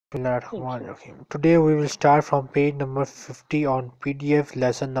Thank you. Bismillahirrahmanirrahim. Today we will start from page number 50 on PDF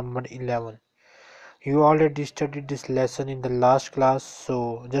lesson number 11. You already studied this lesson in the last class,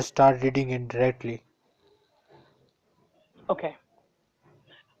 so just start reading it directly. Okay.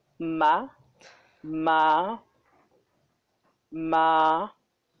 Ma, ma, ma,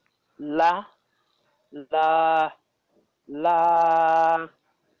 la, la,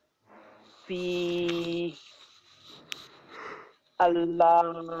 fi,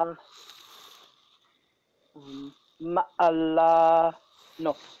 Allah, ma, Allah,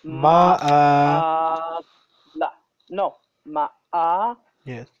 no, ma, Ma'a. la, no, ma,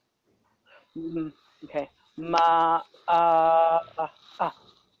 Yes. okay, ma, ah,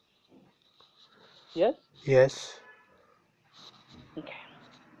 yes, Yes. okay,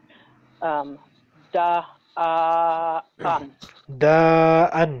 da, an,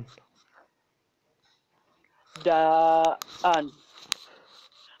 Da'an. da, an,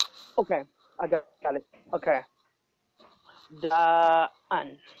 okay, I got it, okay, da,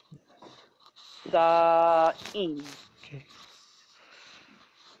 an, sa'in, Okay.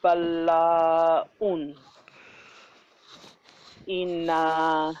 balaun,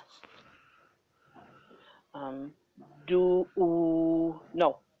 ina, do,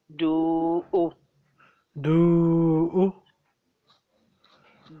 no, do, Du'u.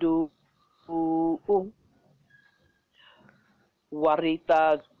 do,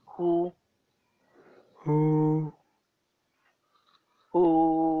 warita, Hu.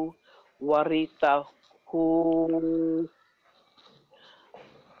 warita,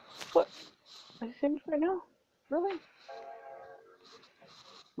 what? Are you serious right now? Really?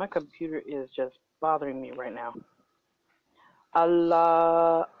 My computer is just bothering me right now.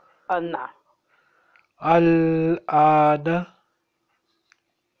 Allah, Anna, Al-ana.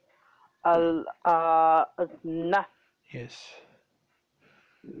 Anna. Yes.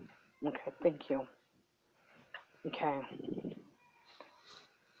 Okay, thank you. Okay.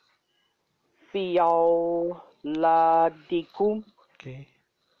 Fioladikum, Okay.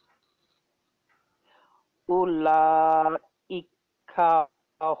 ulaikahum,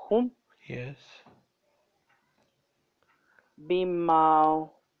 Yes. bima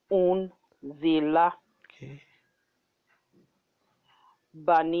unzila, Okay.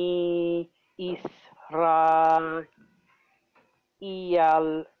 bani Israel,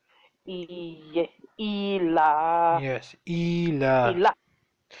 ila, Yes. Ila. ila,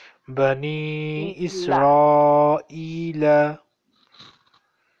 Bani ila, Israila.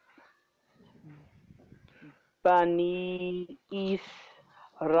 bani Israila,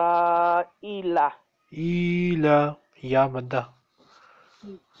 Ila. Ya madda.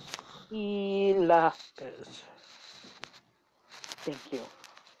 ila. Yes. Thank you.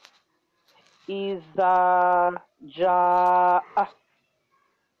 Iza jaa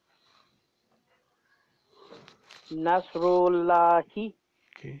nasrullahi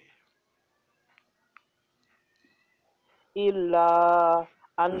Okay. illa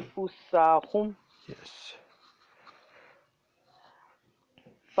anfusahum Yes.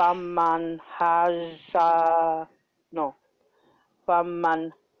 faman haja no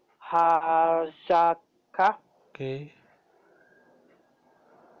faman hajaka. Okay.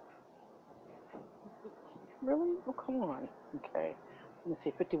 Really? Oh, come on. Okay. Let me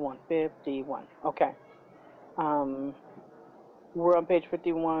see. 51. 51. Okay. Um, we're on page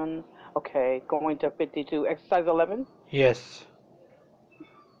 51. Okay. Going to 52. Exercise 11. Yes.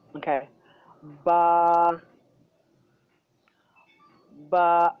 Okay. Ba,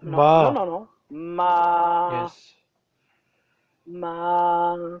 no, no, Ma. no, no. Ma, Yes.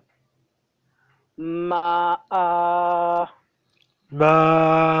 ma, ma,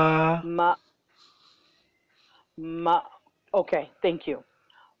 Ma. ma, ma. Okay. Thank you.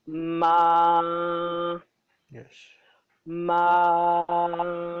 Ma, Yes. ma,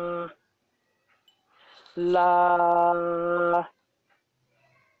 la,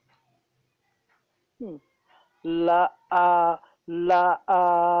 la, la,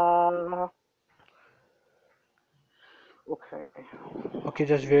 okay. Okay,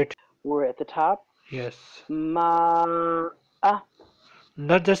 just wait. We're at the top. Yes. Ma,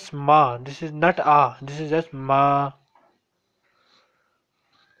 Not just ma. This is not ah. This is just ma.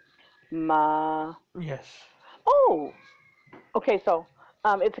 ma. Yes. Oh, okay. So,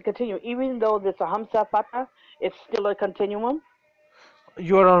 it's a continuum. Even though it's a hamza fatha, it's still a continuum.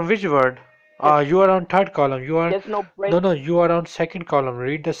 You are on which word? There's, You are on third column. You are there's no break. no. You are on second column.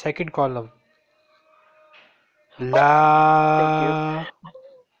 Read the second column. Oh, thank you. La.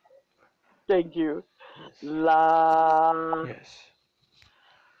 Thank you. Yes. La, Yes.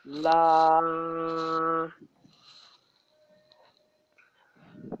 la,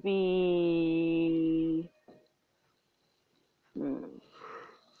 Fi.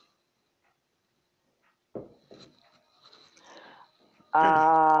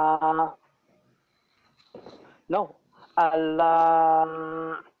 No.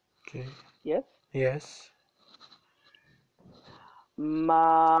 Allah. Okay. Yes. Yes.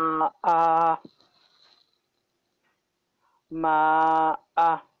 Ma. Ma.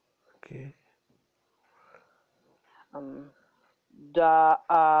 Okay. Da.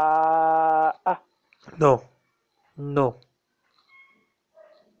 No. No.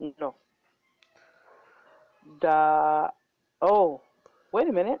 No. Da. Oh. Wait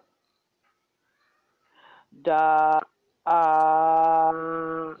a minute. Da.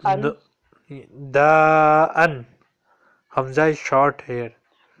 No. The an. Hamza is short here.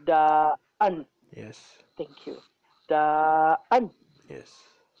 Da. Yes. Thank you. Da. Yes.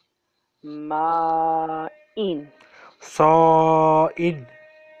 Ma. In. Saw in.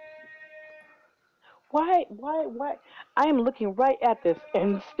 Why? I am looking right at this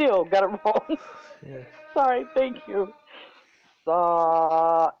and still got it wrong. Yes. Sorry, thank you.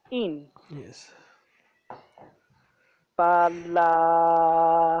 Sa in. Yes.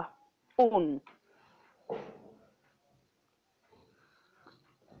 Pala un.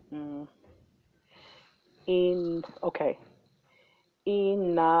 In okay.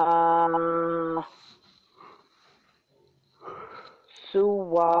 Ina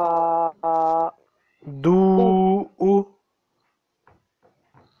suwa u. Do.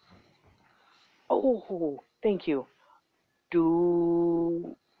 Oh, thank you.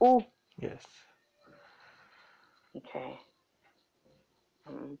 Do u. Yes. Okay.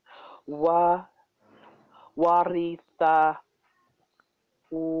 Wa warita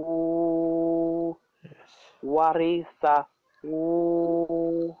u. Yes. Warisa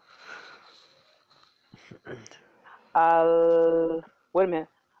u. Al. Wait a minute.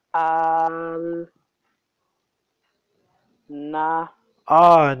 Al na.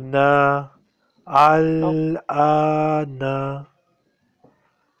 Ana. No. Al-ana.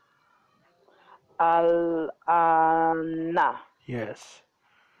 Al ana. Yes.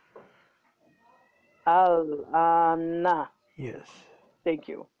 Al ana. Yes. Thank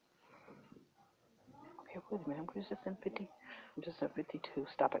you. Okay, wait a minute. I'm just in 50. I'm just at 52.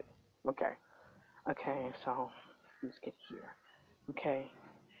 Stop it. Okay. Okay, so let's get here. Okay.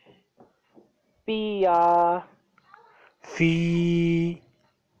 Be Fee.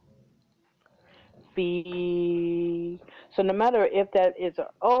 be. So no matter if that is a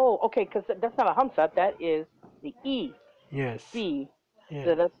okay, because that's not a hamsa. That is the e. Yes. Be. Yes.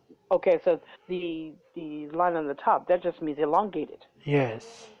 So that's okay. So the line on the top that just means elongated.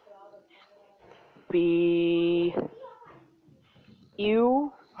 Yes. Be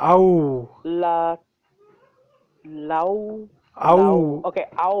you Ow. la lau lau. Ow. Okay,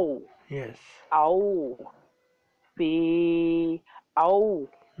 ow Yes. ow. Be ow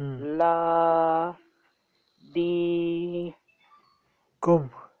Hmm. la di Kum.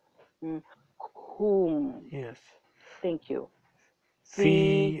 whom. Yes. Thank you.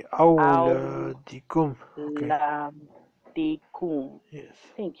 Be Fi ow auladikum. Okay. la di kum. Yes.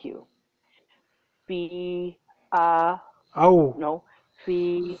 Thank you. Be Ow. no.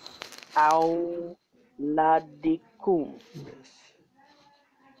 Fi ow la di kum. Yes.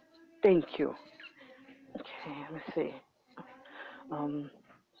 Thank you. Okay, let me see. Let's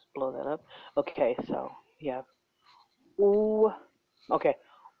blow that up. Okay, so we have ooh. Okay,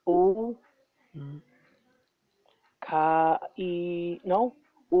 ooh Hmm. ka i no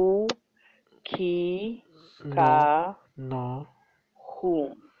ooh ki ka No. No.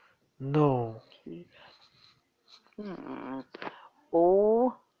 hum. No. Ki,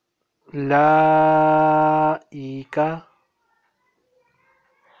 ooh Laika.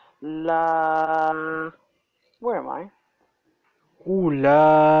 la. Where am I? La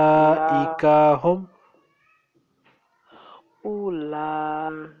Ulaika hum. ooh la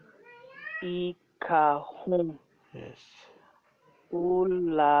i ka hum. Yes. Ooh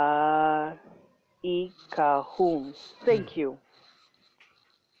la i ka hum. Thank you.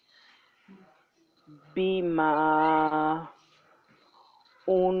 Bima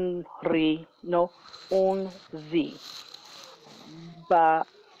unri no unzi ba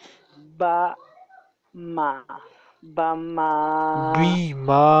ba ma bama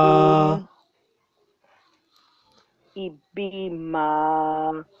Bima. un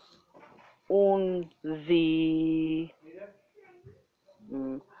ibima unzi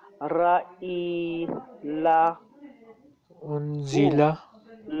rai la Unzila.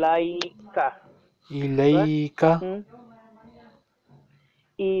 laika correct Ilaika.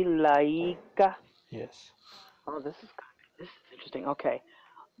 ilaika. Yes. Oh, this is interesting. Okay,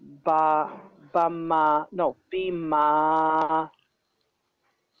 bima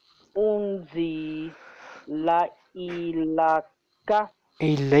unzi la ilaka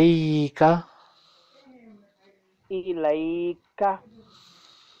إليك ilaika.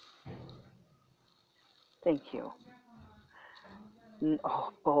 Thank you.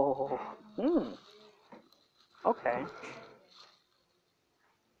 Okay.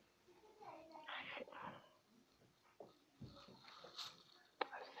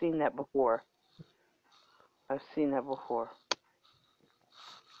 I've seen that before.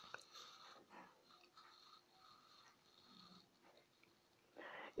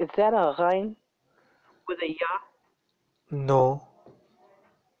 Is that a ghain with a ya? No,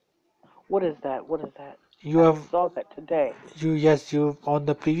 What is that? you I have saw that today. you on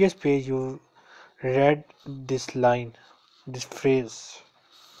the previous page you read this line, this phrase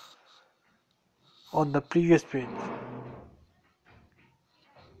on the previous page.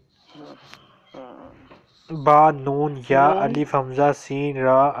 Ba noon ya Noon. alif hamza sin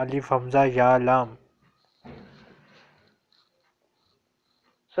ra alif hamza ya lam.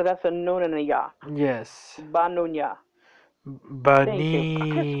 So that's a noon and a ya. Yes. Ba noon ya. Thank you. I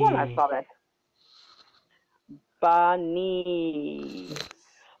could have sworn I Bani. saw that. Bani.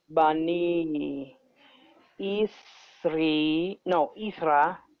 Yes. Bani.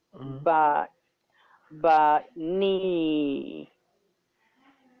 Isra. Mm. Bani.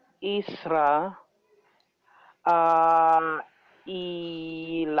 Isra.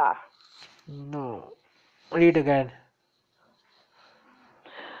 Ila. No. Read again.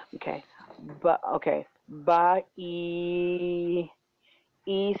 Okay.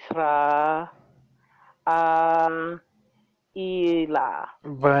 Isra. Ila.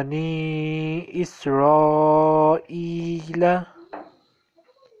 Bani Israila.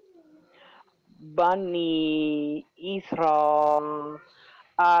 Bani Isra.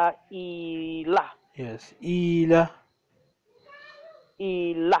 Ila. Yes. Ila.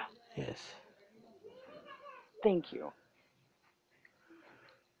 Ila. Yes. Thank you.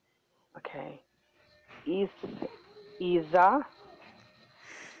 Okay. Iza.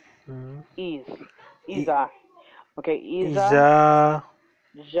 Mm. Iza. Okay. Iza. Iza.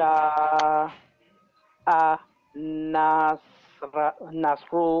 Ja.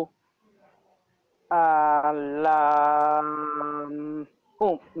 Nasru. Alam.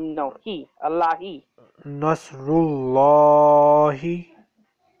 No. Allahi. Nasrullahi.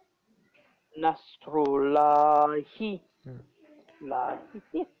 Nasrullahi. Mm.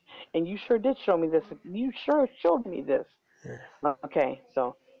 Lahi. And you sure did show me this. You sure showed me this. Yeah. Okay,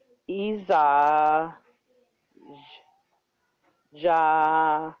 so Iza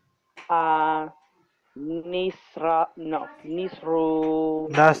Ja Nisru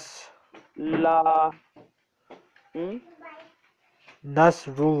Nas. La hmm?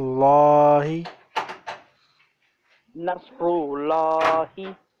 Nasrullahi.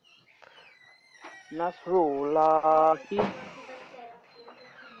 Nasrullahi Nasrullahi.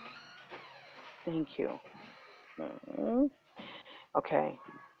 Thank you. Mhm. Okay.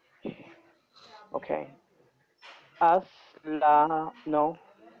 Okay. Asla no.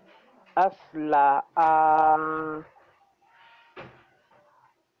 Asla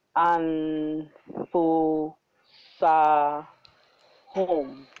anfusahum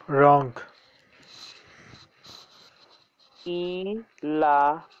Wrong.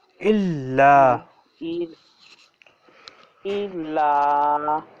 ila Illa. il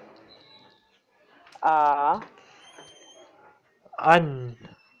illa a An.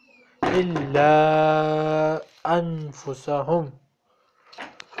 Illa anfusahum.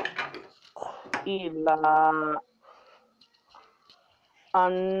 illa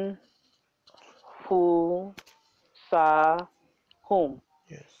anfusahum.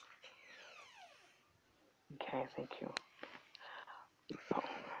 Yes. Okay, thank you.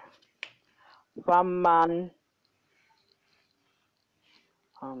 Faman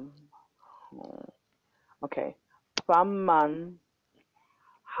um okay. Faman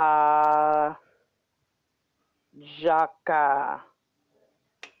ha jaka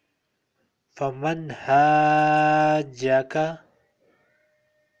Faman hajaka.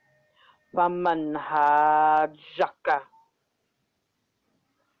 faman hajaka.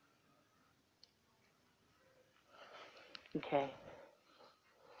 Okay.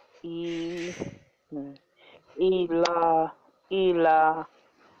 E ila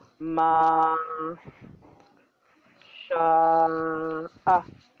ma sha'a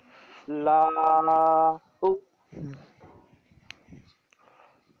lahu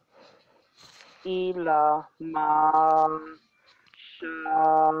ila ma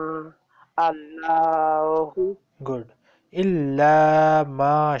sha'a Allahu. Good. إلا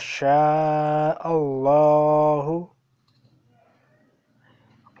ما شاء الله.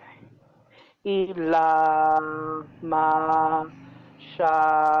 إلا ما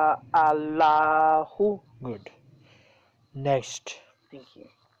شاء الله. Good. Next, Thank you.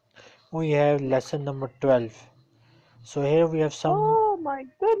 we have Next. lesson number 12. So here we have some, Oh my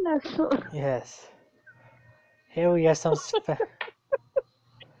goodness. yes, here we have some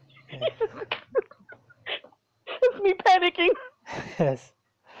It's me panicking. yes.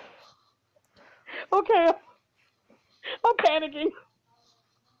 Okay, I'm panicking.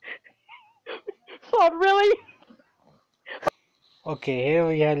 So really? Okay, here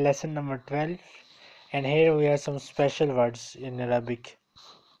we have lesson number 12, and here we have some special words in Arabic.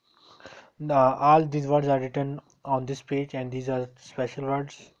 All these words are written on this page, and these are special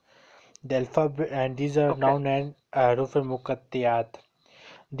words. The alphabet, and these are Okay. noun and huruf al-muqattiyat.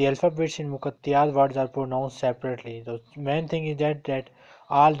 The alphabets in muqattiyat words are pronounced separately. The main thing is that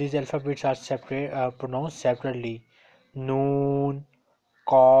all these alphabets are pronounced separately. Noon,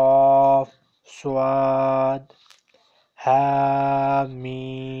 Qaf, Swad, Ha,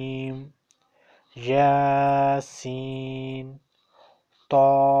 Mim, Yasin,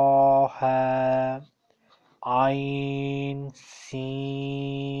 Taha, Ain,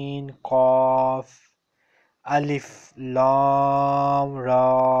 Sin, Qaf, Alif, Lam,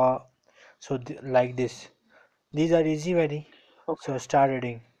 Ra. So like this. These are easy very. Okay. So start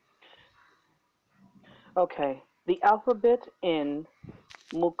reading. Okay. The alphabet in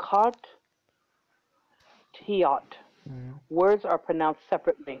Muqattiyat. Mm, Words are pronounced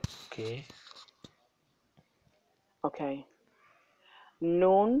separately. okay. Okay.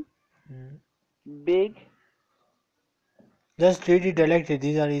 Noon, Mm. big. Just read it directly.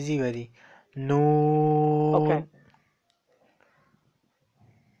 These are easy very. Okay. Noon.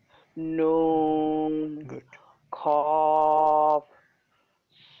 Noon, Good. Qaf,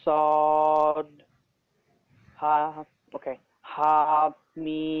 Sad, Ha. Okay. Ha,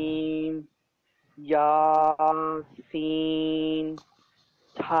 Mim, Yasin,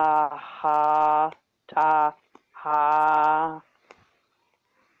 Ta, Ha,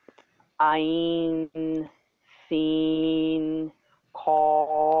 Ain, Sin,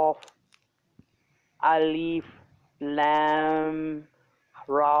 Qaf, Alif, Lam,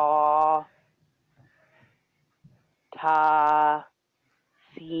 Ra, Ta,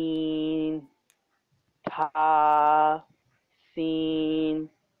 Sin, Ta, Sin,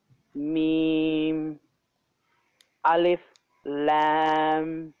 Mim, Alif,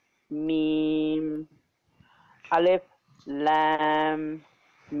 Lam, Mim, Alif, Lam,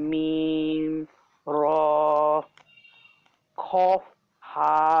 Mim, Ra, Qaf,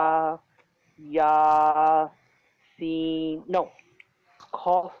 Ha, Ya, Sin. No,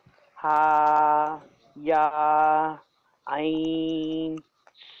 Qaf, Ha, Ya, Ain,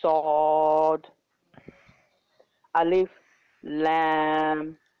 Sod, Alif,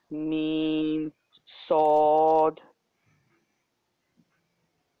 Lam, Mim, Sod.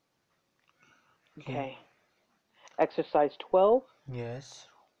 Okay. Okay. Exercise 12. Yes.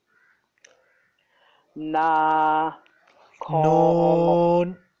 Na, Qaf,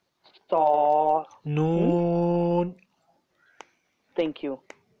 Noon. Sa. Hmm? Noon. Thank you.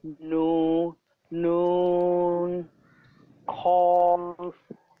 Nu, Noon, Qaf,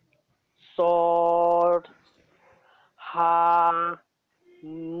 Sod, Ha,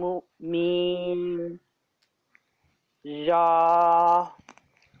 Mim, Ja,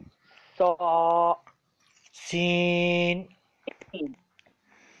 Sa, Sin.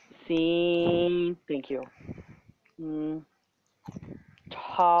 Sin. Thank you. Mm,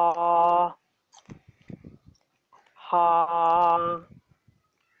 Ta, Ha,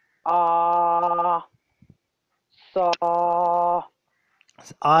 Ah, Sa, Ta,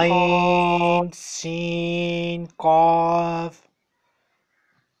 Ain. Sin. Qaf.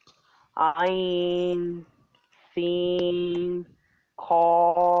 Ain, Sin,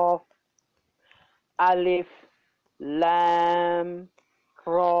 Qaf, Alif, Lam,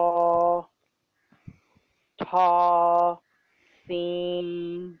 Ra, Ta,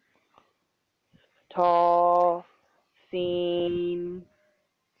 Sin, Ta, Sin,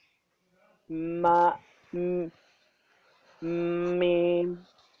 Ma, M, Mim,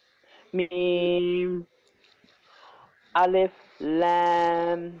 Mim, Alif,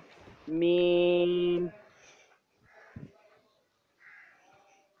 Lam, Mim,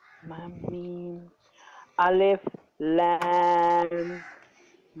 Mim, Alif, Lam,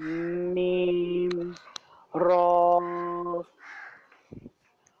 Mim, Ra,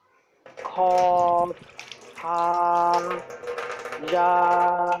 Qaf, Ha,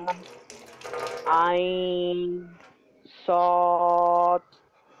 Ja, Ain, Sad,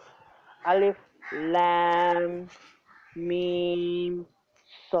 Alif, Lam, Mim,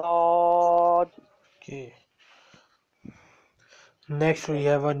 Sad. Okay. Next we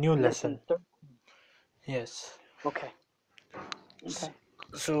have a new lesson. 13. Yes. Okay. Okay.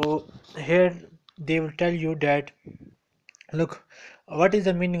 So here they will tell you that, look, what is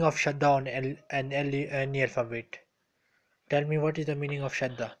the meaning of shadda on any alphabet? Tell me, what is the meaning of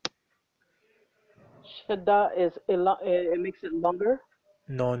shadda? Shadda is it makes it longer.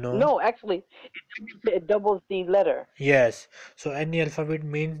 No, no. No, actually, it doubles the letter. Yes. So any alphabet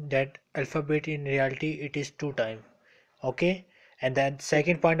means that alphabet in reality it is two time. Okay. And then It's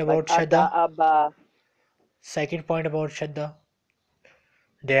second point like about Ada, shadda. Abba. Second point about shadda,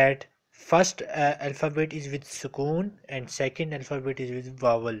 that first alphabet is with sukoon and second alphabet is with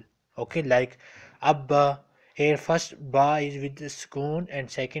vowel. Okay, like abba, here first ba is with sukoon and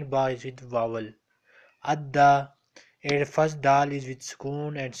second ba is with vowel. Adda, here first dal is with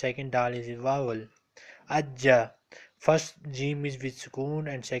sukoon and second dal is with vowel. Ajja, first jim is with sukoon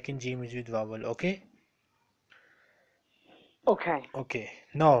and second jim is with vowel. Okay. Okay. Okay,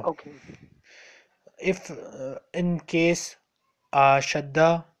 now Okay. if in case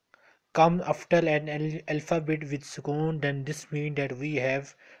shadda come after an alphabet with sukoon, then this means that we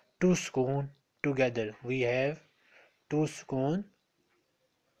have two sukoon together. We have two sukoon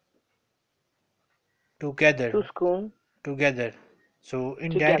Two together. spoon Together. So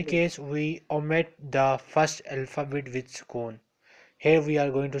in that together. case, we omit the first alphabet with sukoon. Here we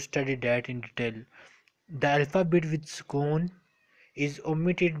are going to study that in detail. The alphabet with sukoon is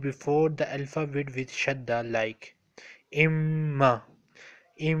omitted before the alphabet with shadda, like imma.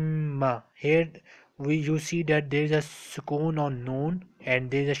 Imma. Here you see that there is a sukoon on noon and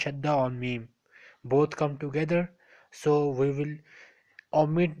there is a shadda on mim. Both come together, so we will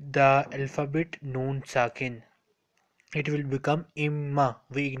omit the alphabet noon sakin. It will become imma.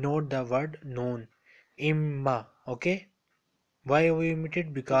 We ignored the word noon. Imma. Okay. Why we omit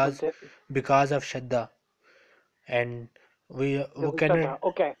it? Because Because of shadda, and we of cannot. Shadda.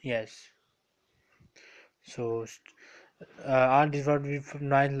 Okay. Yes. So all these words we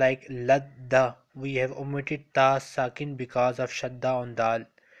pronounce like ladda. We have omitted ta sakin because of shadda on dal.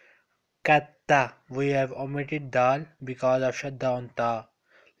 Katta. We have omitted dal because of shadda on ta.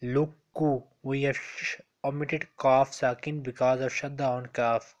 Lukku. We have omitted kaf sakin because of shadda on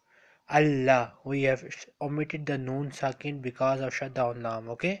kaf. Allah. We have omitted the noon sakin because of shadda on lam.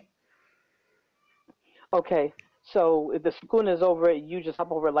 Okay. Okay. So if the spoon is over it, you just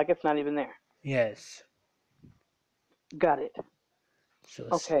hop over it like it's not even there. Yes. Got it. So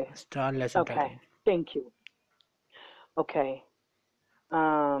Okay. start lesson Okay. 13. Thank you. Okay.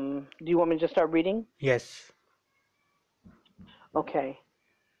 Do you want me to just start reading? Yes. Okay.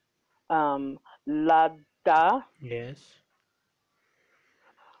 Lada, Yes.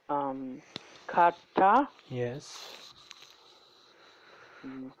 kata, Yes.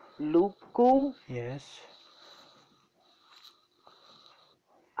 luku, Yes.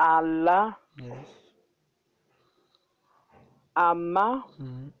 ala, Yes. ama,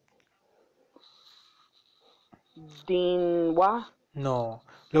 Mm. dinwa, No.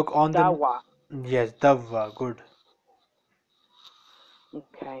 Look on the. dawa. Yes, Davva. Good.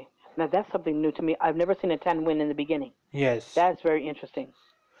 Okay. Now that's something new to me. I've never seen a tanwin in the beginning. Yes. That's very interesting.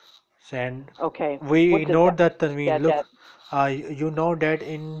 And Okay. we What does ignore the tanween. that Look, you know that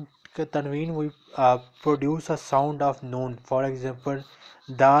in tanween we produce a sound of noon. For example,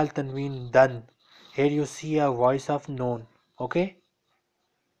 dal tanween dan. Here you see a voice of noon. Okay?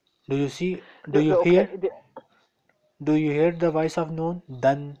 Do you see? Do you hear? okay. Do you hear the voice of noon?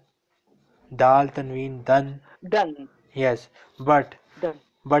 Dan, dal tanween dan. Done. Yes, but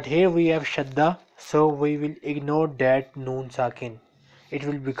Done. here we have shadda, so we will ignore that noon sakin. It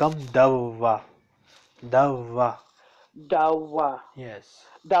will become davva. Davva. Dawa. Yes.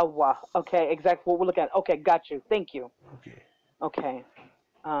 Dawa. Okay, exactly what we're looking at. Okay, got you. Thank you. Okay. Okay.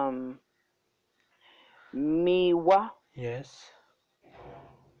 Miwa, Yes.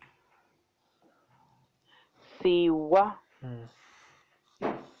 Siwa, Hmm.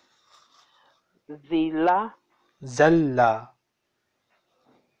 Zila, Zalla.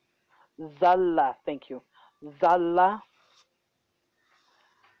 Zalla. Thank you. Zalla,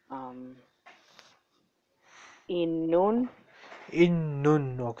 um, Inun,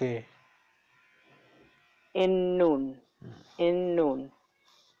 Innun. Okay. Innun, Innun.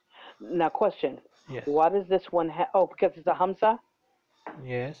 Now, question. Yes. Why does this one have? Oh, because it's a Hamza?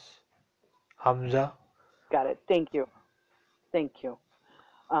 Yes. Hamza. Got it. Thank you. Thank you.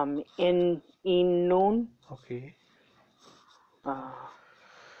 Innun, Okay. uh,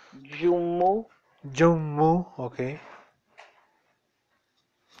 Jumu, Jummu. Okay.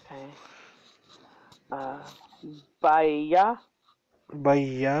 Baya.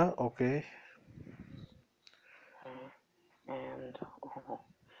 Bayya, okay. And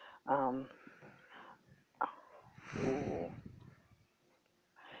um, ooh,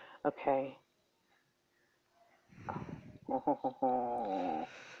 okay.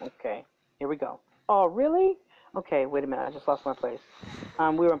 Okay, here we go. Oh, really? Okay, wait a minute. I just lost my place. We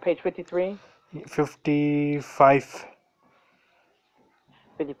were on page 53? 55.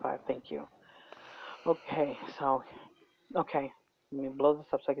 55, thank you. Okay, so, okay. Let me blow this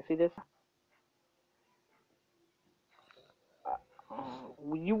up so I can see this.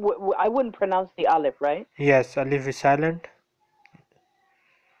 I wouldn't pronounce the aleph, right? Yes, alif is silent.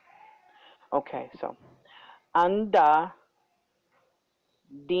 Okay, so, anda,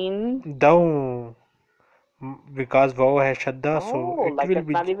 din. Daw, because waw has shadda, so Oh, it like will it's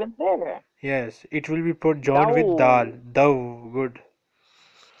be, not even there. yes, it will be put joined with dal. Daw. Daw, good.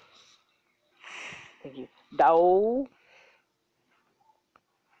 Thank you. Daw.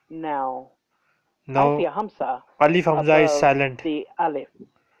 Now, I see Now, a hamza alif hamza is above silent. the aleph.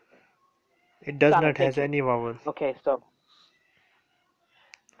 It does Silent, not has thank you. any vowel. Okay, so,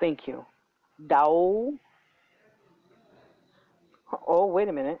 thank you. Daw. Oh, wait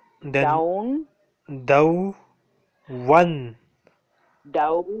a minute. Then Down. daw, one.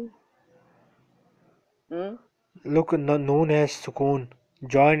 Daw. Hmm? Look, noon has sukoon.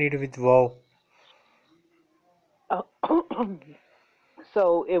 Join it with waw. Oh,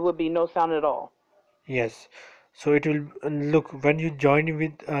 so it would be no sound at all. Yes. So it will look when you join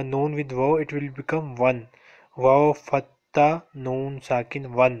with noon with waw, it will become one. Waw fatta noon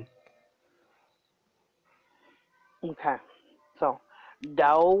sakin one. Okay. So,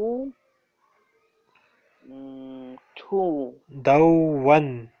 daw. Two. Daw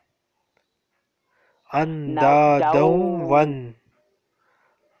one. Now, Daw daw. one.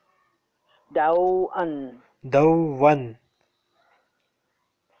 Daw an. Daw one.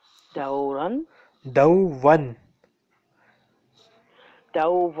 Dawran. Daw one.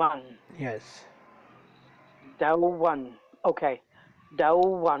 Dawwan. Yes. Dawwan. Okay.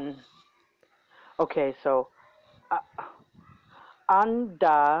 Dawwan. Okay, so, uh,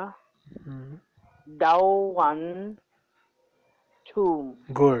 anda. Mhm. Dawwan. Two.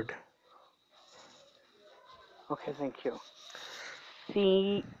 Good. Okay, thank you.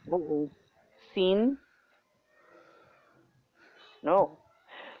 See. Seen. No.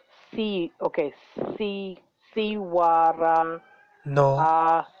 See. Okay. See. Siwara.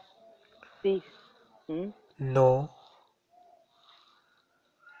 No. See. Hmm? No.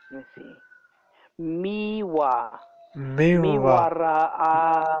 Let me see. Miwa. Mimwa.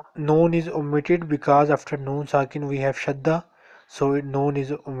 Miwara. Noon is omitted because after noon sakin we have shadda, so noon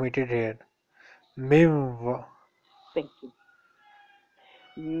is omitted here. Mimwa. Thank you.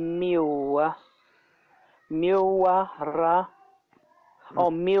 Miwa. Miwara. Oh,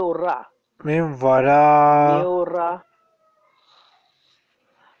 Miura. Mimwara. Miura.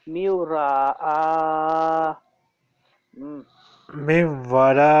 Miura. Mm.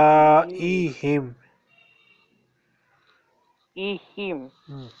 Mimwara Miu. ihim. Ihim.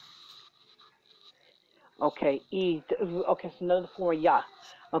 Hmm. Okay. Okay, so another form of ya.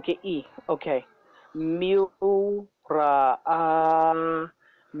 Okay, Okay. Miura.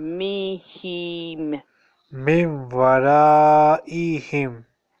 Mihim. Mimwara ihim.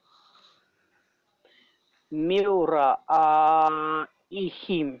 Miura.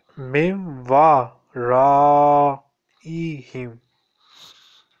 Ihim. Mimwara ihim.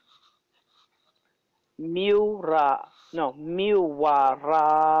 Miura. No,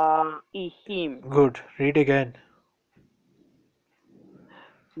 Miwara. Ihim. Good. Read again.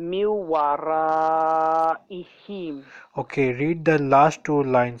 Miwara. Ihim. Okay, read the last two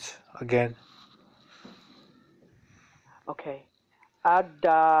lines again. Okay.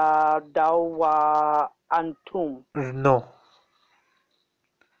 Ada dawa antum. No.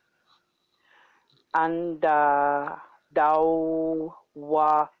 Anda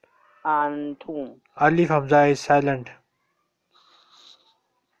dawa antum. Alif Hamza is silent.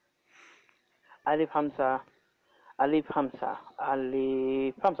 Alif Hamza. Alif Hamza.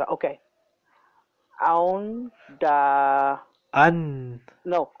 Alif Hamza. Okay. Aun da. An.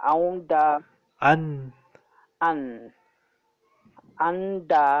 No. Aun da. An. An.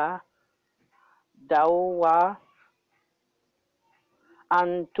 Anda dawa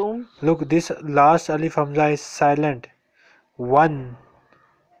antum. Look, this last Alif Hamza is silent. One.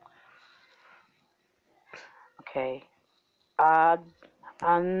 Okay. Ad.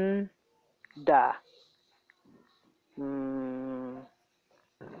 Anda.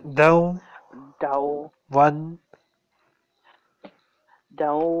 Daw. Daw. One.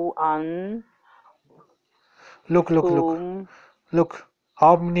 do, an, Look, look, look, tum, look.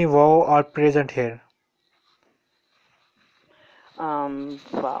 How many vowels are present here?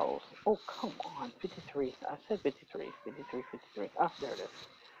 vowels. Oh, come on. 53. I said 53. 53, 53. Ah, there it is.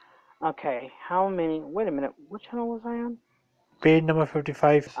 Okay, how many? Wait a minute. What channel was I on? Page number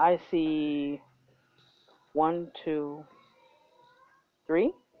 55. I see 1, 2,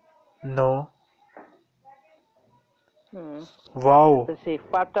 3. No. Hmm. Wow. Let's see.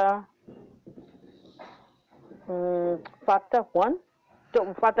 Fata. Fata 1.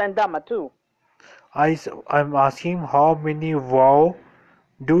 Fata and Dama 2. I'm asking how many vowels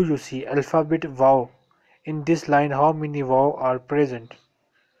do you see? Alphabet vowel. In this line, how many vowels are present?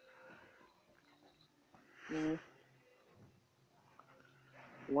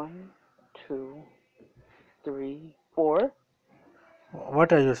 1, 2, 3, 4.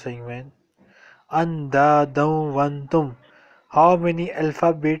 What are you saying, man? Anda, dum, one, tum. How many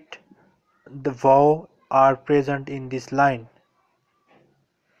alphabet the vowel are present in this line?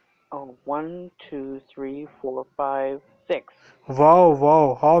 Oh, 1, 2, 3, 4, 5, 6. Wow,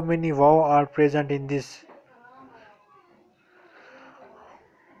 wow. How many vowels are present in this?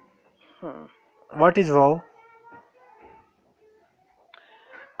 Hmm. What is vowel?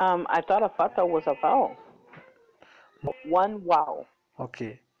 I thought a fata was a vowel. One vowel.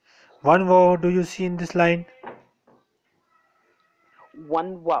 Okay. One vowel do you see in this line?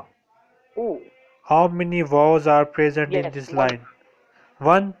 One vowel. Ooh. How many vowels are present in Yes, this one. line?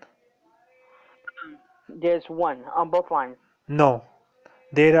 One? There's one on both lines. No.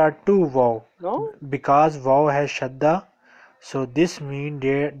 There are two vowels. No? Because vowel has shadda, so this means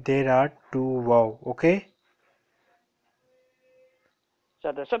there are two vowels. Okay?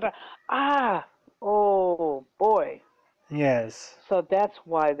 Shut up. Ah! Oh, boy. Yes. So that's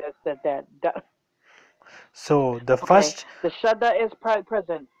why that. So the Okay. first, The shada is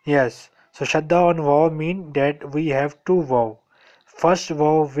present. yes. So shadda on vowel mean that we have two vowel. First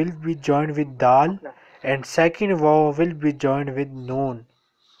vowel will be joined with dal Okay. and second vowel will be joined with noon.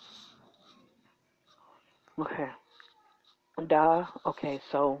 Okay. Da. Okay,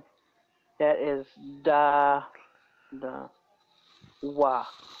 so that is da. Da. Wa.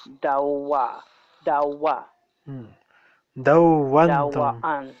 Dawa. Dawa. Dawantum.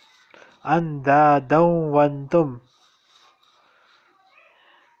 Dawaan. Anda dawantum.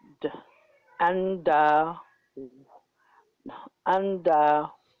 D- Anda.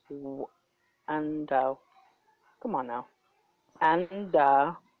 Anda. Anda. Come on now.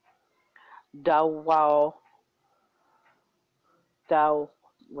 Anda. Dawa. Daw.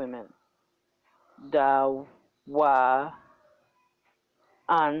 Women. Dawa.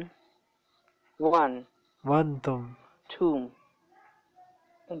 An. One. Wantum. Tomb.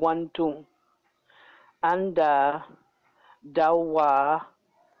 One tomb. Anda. Dawa.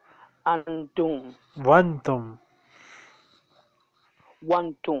 Antum. Wantum.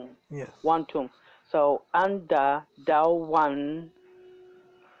 One tomb. Yes. One tomb. So anda dawan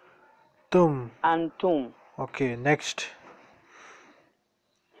Tum. antum. Okay, next.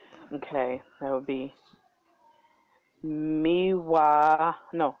 Okay, that would be miwa.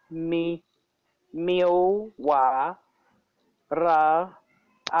 No, miwa ra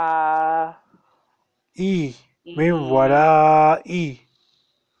a E. Min i wara e.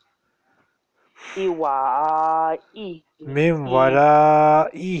 iwa i Min i wara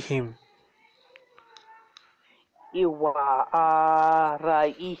ihim. iwa ra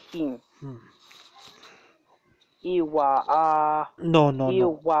ihim Hmm. iwa No, no,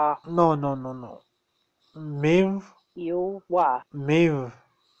 no. iwa No, no, no, no. Miv. iwa Miv.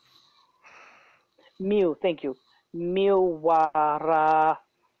 thank you. Miwara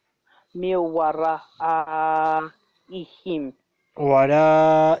miwara ihim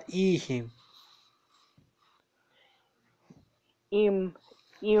Wara ihim. im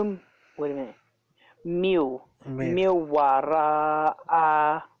wait a minute. Miv. Miwara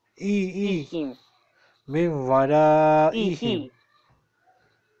E. E. ihim Min wara ihi ihim.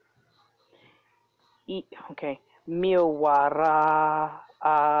 okay. Miwara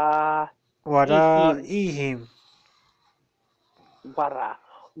Wara ihim ihim.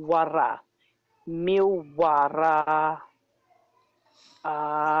 wara miwara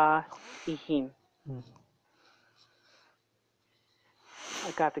ihim. Hmm.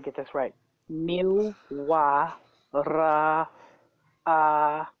 I got to get this right. Miwara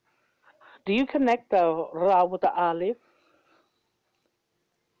do you connect the ra with the alif?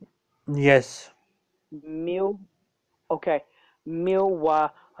 Yes. Mil. Okay.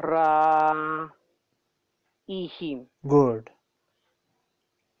 Miwara ihim. Good.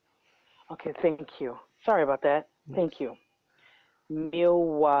 Okay, thank you. Sorry about that. Thank you.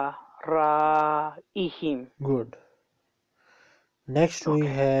 miwara'ihim. Good. Next we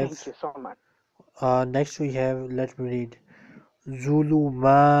Okay, have thank you so much. let me read.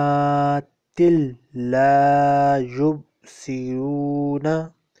 Zulumatil la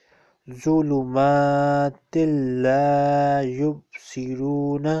yubsiruna. Zulumatil la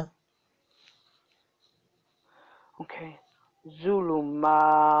yubsiruna. Okay.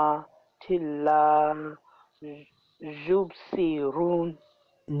 Zulumatilla Jubsirun.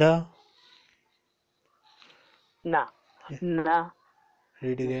 Na. Na. Yeah. Na.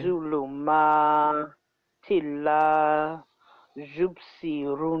 Read again. Zulumatilla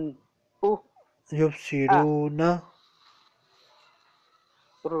Jubsirun. Yubsiruna.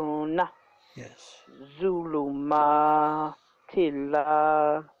 Runa. Yes. Zulumatilla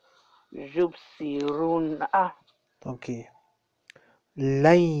Jubsirun. Okay.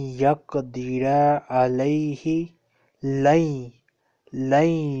 Lan yaqdira alayhi. Lan. Lan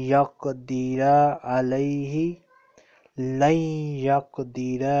yaqdira alayhi. Lan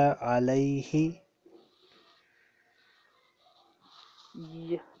yaqdira alayhi.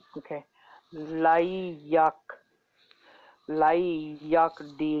 Okay. Layak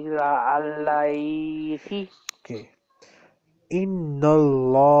dira alayhi. Okay.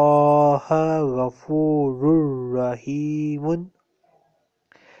 Innallaha ghafurur rahimun.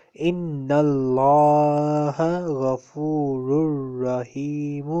 Innallaha ghafurur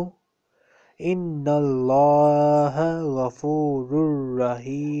rahimu. Innallaha ghafurur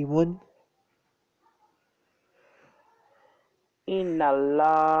rahimun.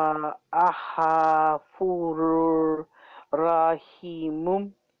 Innallaha ghafurur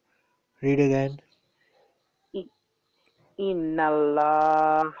rahimum. Read again.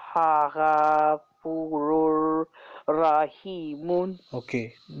 Innallaha ghafurur rahimun.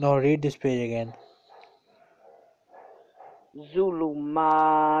 Okay. Now read this page again.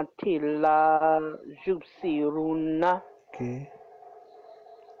 Zulumatilla jubsiruna. Okay.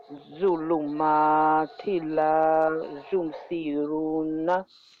 Zulumatilla jubsiruna.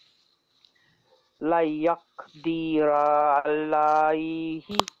 La yaqdira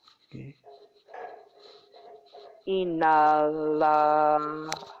alayhi. Okay. Innallaha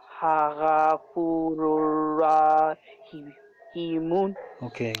ghafurur rahimun.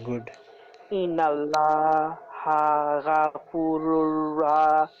 Okay, good. Innallaha ghafurur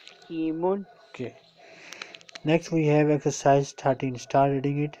rahimun. Okay. Next we have exercise 13. Start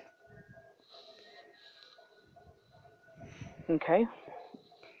reading it. Okay.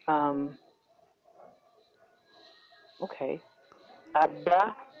 Okay.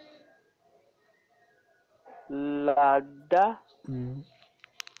 Ada, lada. Mm.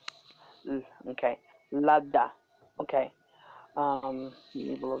 Okay. Lada. Okay. Let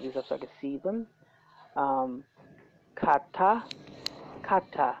me blow these up so I can see them. Kata,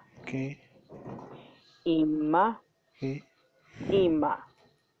 kata. Okay. Ima, Okay. ima.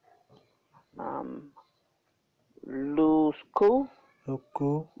 Lusku,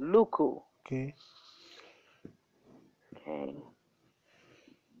 Luku. luku. Okay. Okay.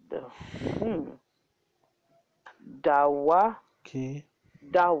 Dawa, Okay.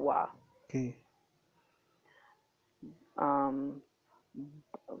 dawa. Okay. Um,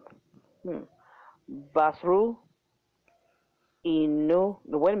 Basru, inu.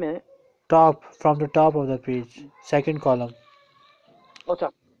 No, wait a minute. Top, from the top of the page. Second column. Oh,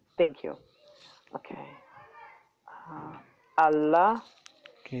 top. Thank you. Okay. Allah,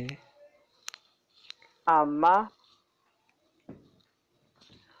 Okay. ama,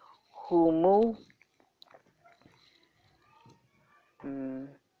 humu,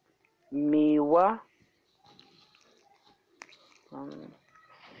 miwa,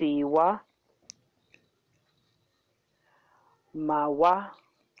 siwa, mawa.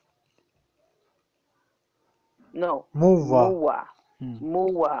 No, Muwa. muwa,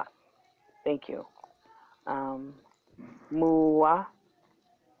 muwa. Thank you. Muwa.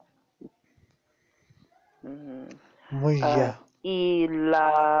 Muya.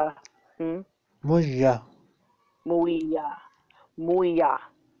 Ila, Muya. muya, muya,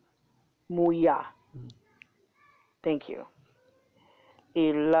 muya. Thank you.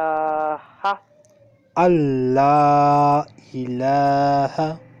 Ilaha, Allah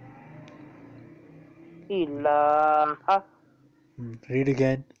ilaha. ilaha, Read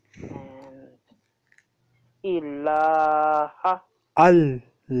again. and ilaha,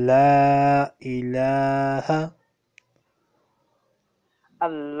 Allah ilaha.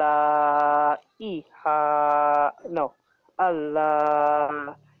 Allah, iha, no,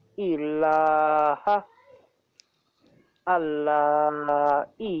 Allah, ilaha, Allah,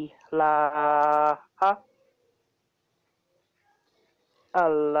 ilaha.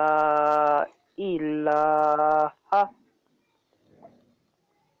 Allah ilaha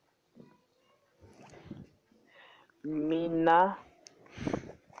mina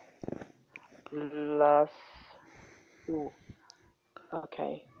las. Ooh.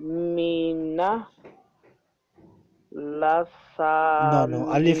 Okay. Mina No.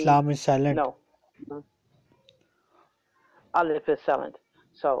 Alif lasami. lam is silent. No. Alif is silent.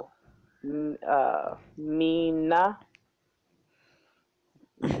 So, mina.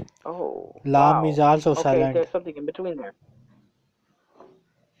 Oh, Lam is wow. also Okay, silent. there's something in between there.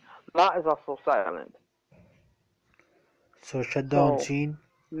 La is also silent. So shadda on So, seen.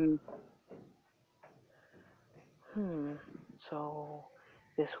 mm, hmm. So,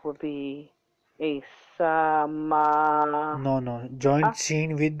 this would be a sama. No. Join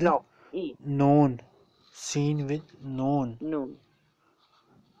seen with No, e. known. Seen with known. Noon.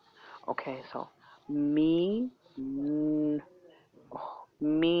 Okay, so me, min,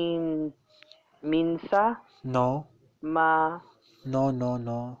 minsa, No. ma,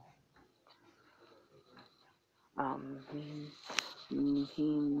 No.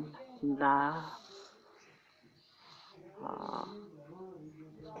 min, na, uh,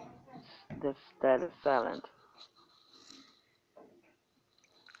 that is silent.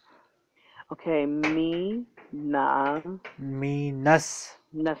 Okay, mi, na, Minas.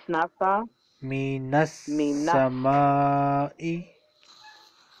 nasnasa, Minas minas, samai.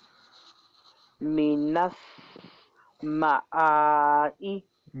 minas, maai,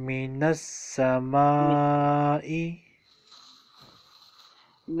 Minas mi, samai.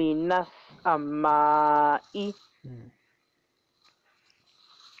 minas, amai,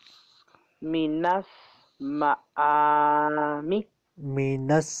 minas, maami,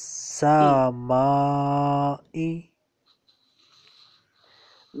 Minas i, samai.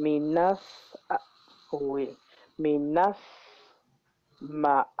 minas, wait, minas,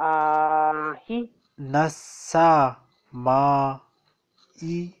 maahi, Nasa mai.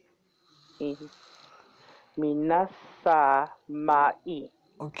 minas, mai,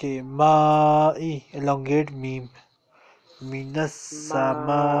 Okay, mai. Elongate meme. Minas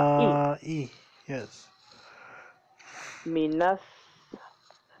mai, samai. Yes. minas,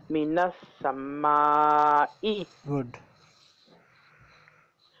 minas, samai. Good.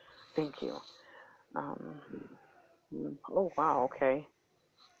 Thank you. Oh wow, okay.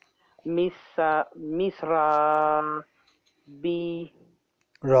 Misra, B.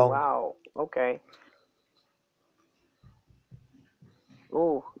 Wrong. Wow, okay.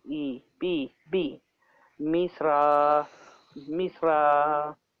 Oh, B. Misra,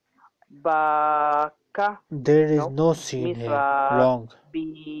 Baka. There is No, no scene here. Misra, Wrong.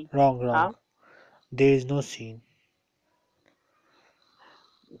 B. Wrong. Huh? There is no scene.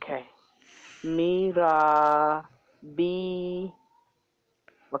 Okay. Mira, B.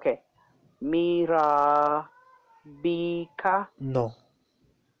 Okay. Mira, Bika. No.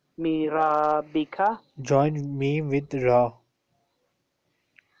 Mira, Bika. Join meme with raw.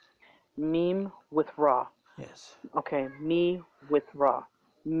 Meme with Ra. Yes. Okay, me with Ra.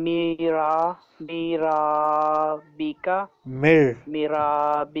 Mira, Bika. Mir.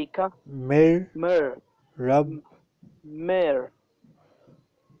 Mira, Bika. Mir. Mer, Rab. mer,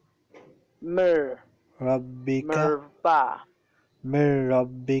 mer, Rabbika. merba, Mir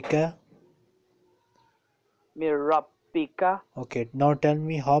Rabbika. mirabika, Okay. Now tell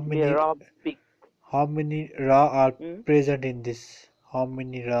me mirabik. how many ra are Hmm? present in this? How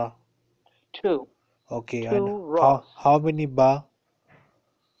many ra? Two. Okay. And Two how Ras. how many ba?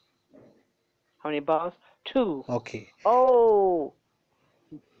 How many bars? Two. Okay. Oh,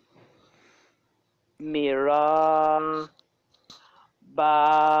 mira,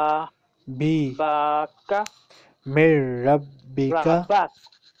 ba, B. baka, Mir Rabbika. rabat,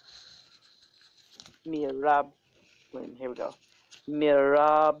 mirab. Wait, here we go.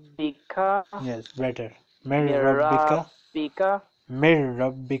 Mirabika, Yes, better. Mir Rabbika. mirabika, Mir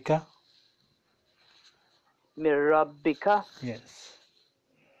Rabbika. mirabika. Yes.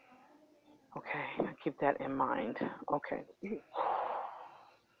 Okay, keep that in mind. Okay.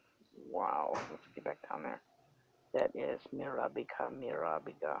 Wow, let's get back down there. That is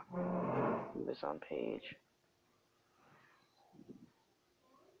Mirabika. It was on page.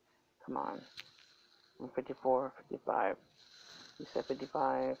 Come on. 54, 55. You said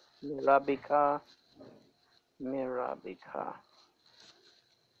 55. Mirabika.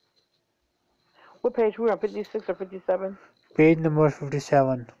 What page were we on? 56 or 57? Page number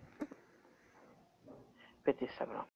 57. 57.